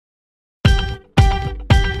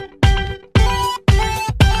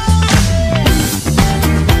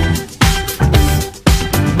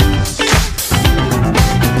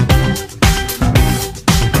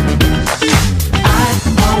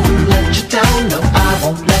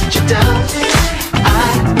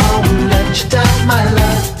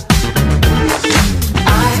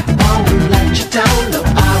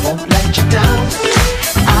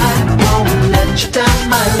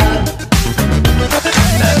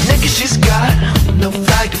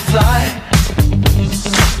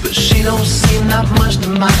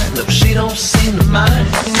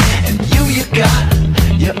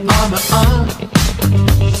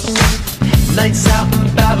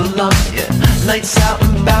Nights out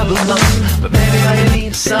in Babylon, but maybe all you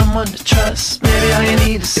need is someone to trust. Maybe all you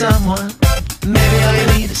need is someone. Maybe all you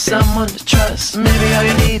need is someone to trust. Maybe all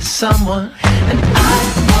you need is someone. And I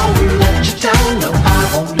won't let you down. No,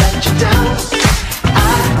 I won't let you down.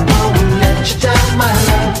 I won't let you down, my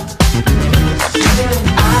love.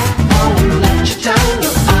 I won't let you down. No,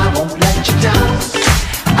 I won't let you down.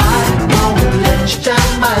 I won't let you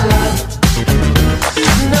down, my love.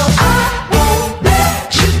 No, I won't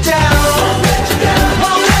let you down. Won't let you down.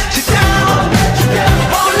 Won't let you down. Won't let you down.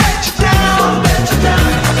 Won't let you down. Won't let you down.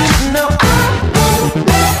 No, I won't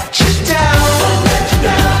let you down. Won't let you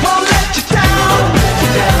down. Won't let you down. Won't let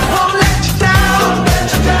you down. Won't let you down. Won't let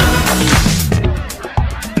you down.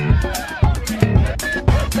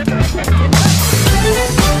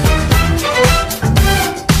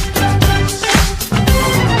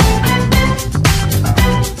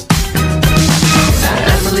 Now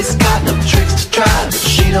Emily's got no tricks to try, but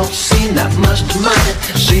she don't seem that much to mind.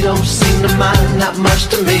 She don't seem to mind that much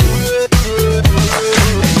to me.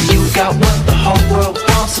 You got what the whole world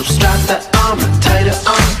wants, so strap that armor tighter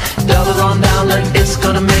on. Double on down like it's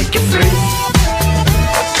gonna make you free.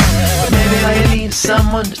 Maybe all you need is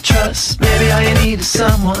someone to trust. Maybe all you need is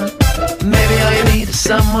someone. Maybe all you need is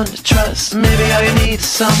someone to trust. Maybe all you need is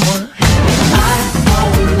someone. I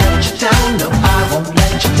won't let you down. No, I won't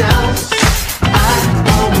let you down.